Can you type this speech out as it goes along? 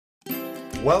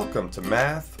Welcome to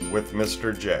Math with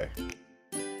Mr. J.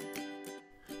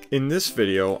 In this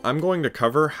video, I'm going to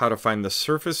cover how to find the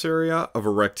surface area of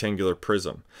a rectangular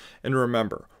prism. And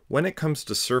remember, when it comes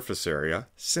to surface area,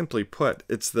 simply put,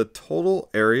 it's the total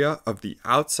area of the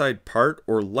outside part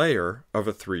or layer of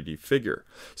a 3D figure.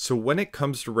 So when it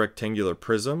comes to rectangular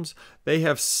prisms, they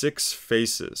have 6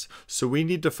 faces. So we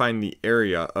need to find the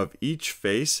area of each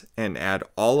face and add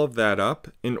all of that up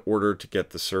in order to get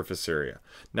the surface area.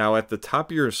 Now at the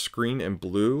top of your screen in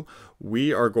blue,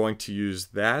 we are going to use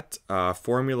that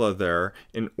formula there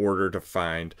in order to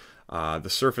find the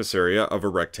surface area of a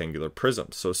rectangular prism.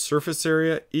 So surface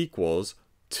area equals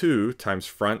 2 times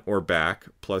front or back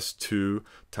plus 2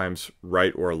 times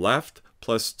right or left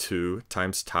plus 2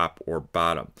 times top or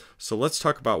bottom. So let's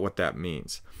talk about what that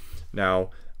means. Now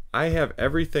I have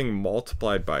everything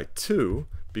multiplied by 2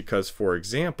 because, for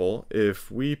example, if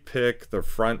we pick the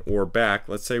front or back,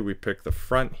 let's say we pick the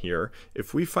front here,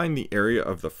 if we find the area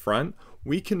of the front,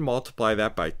 we can multiply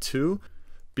that by 2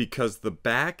 because the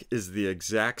back is the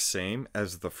exact same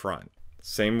as the front.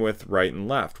 Same with right and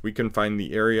left. We can find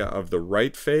the area of the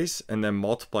right face and then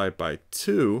multiply it by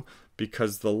 2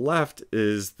 because the left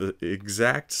is the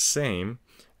exact same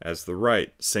as the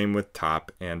right. Same with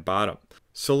top and bottom.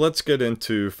 So let's get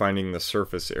into finding the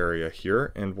surface area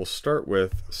here, and we'll start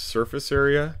with surface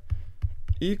area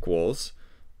equals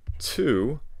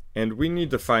 2, and we need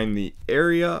to find the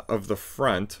area of the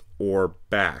front or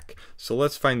back. So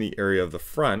let's find the area of the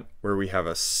front where we have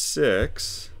a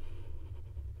 6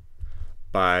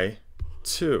 by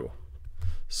 2.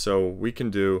 So we can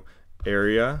do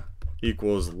area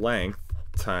equals length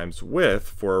times width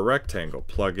for a rectangle.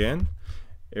 Plug in.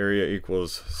 Area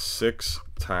equals 6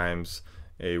 times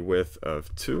a width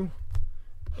of 2.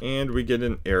 And we get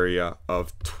an area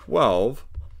of 12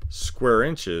 square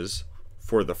inches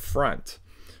for the front.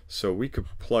 So we could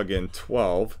plug in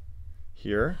 12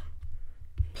 here.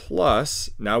 Plus,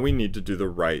 now we need to do the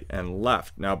right and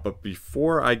left. Now, but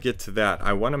before I get to that,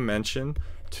 I want to mention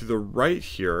to the right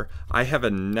here, I have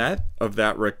a net of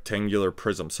that rectangular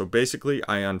prism. So basically,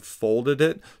 I unfolded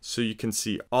it so you can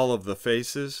see all of the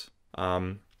faces,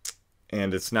 and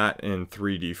it's not in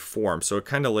 3D form. So it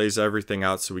kind of lays everything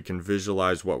out so we can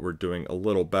visualize what we're doing a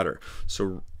little better.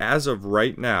 So as of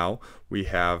right now, we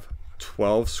have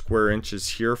 12 square inches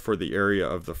here for the area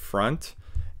of the front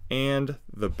and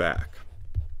the back.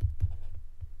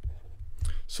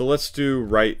 So let's do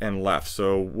right and left.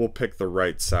 So we'll pick the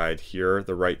right side here,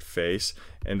 the right face,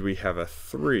 and we have a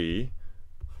 3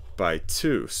 by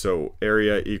 2. So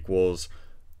area equals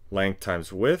length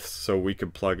times width. So we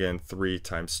could plug in 3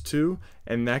 times 2,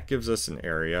 and that gives us an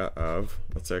area of,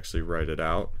 let's actually write it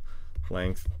out,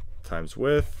 length times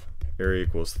width, area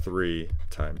equals 3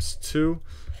 times 2.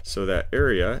 So that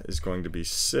area is going to be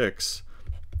 6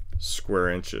 square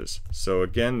inches. So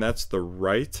again, that's the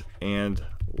right and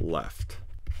left.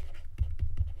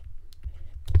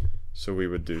 So we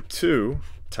would do 2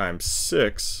 times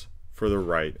 6 for the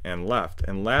right and left.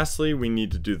 And lastly, we need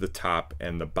to do the top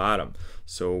and the bottom.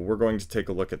 So we're going to take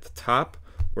a look at the top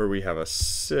where we have a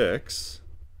 6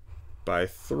 by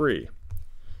 3.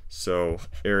 So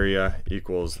area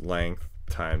equals length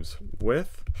times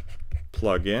width.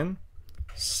 Plug in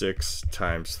 6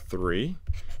 times 3,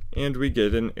 and we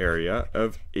get an area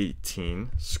of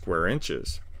 18 square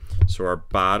inches. So our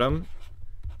bottom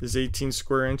is 18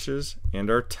 square inches and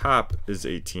our top is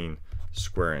 18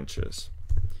 square inches.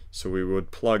 So we would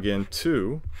plug in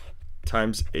 2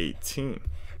 times 18.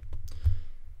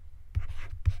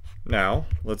 Now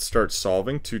let's start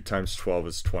solving. 2 times 12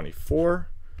 is 24.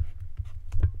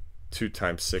 2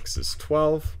 times 6 is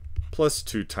 12. Plus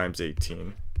 2 times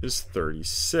 18 is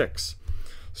 36.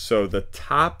 So the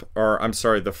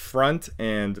the front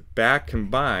and back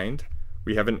combined,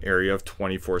 we have an area of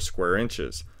 24 square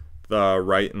inches. The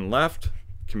right and left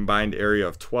combined area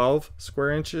of 12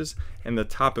 square inches, and the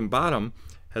top and bottom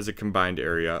has a combined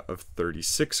area of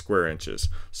 36 square inches.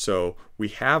 So we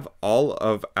have all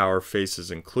of our faces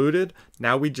included.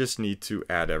 Now we just need to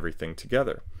add everything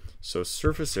together. So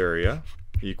surface area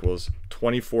equals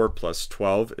 24 plus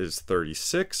 12 is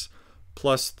 36,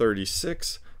 plus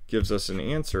 36 gives us an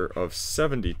answer of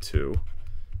 72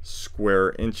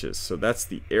 square inches. So that's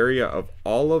the area of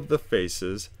all of the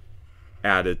faces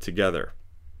added together.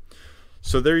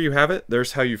 So there you have it.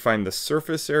 There's how you find the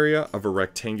surface area of a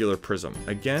rectangular prism.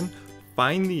 Again,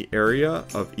 find the area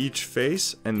of each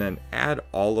face and then add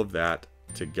all of that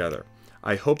together.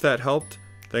 I hope that helped.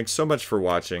 Thanks so much for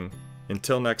watching.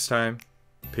 Until next time,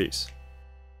 peace.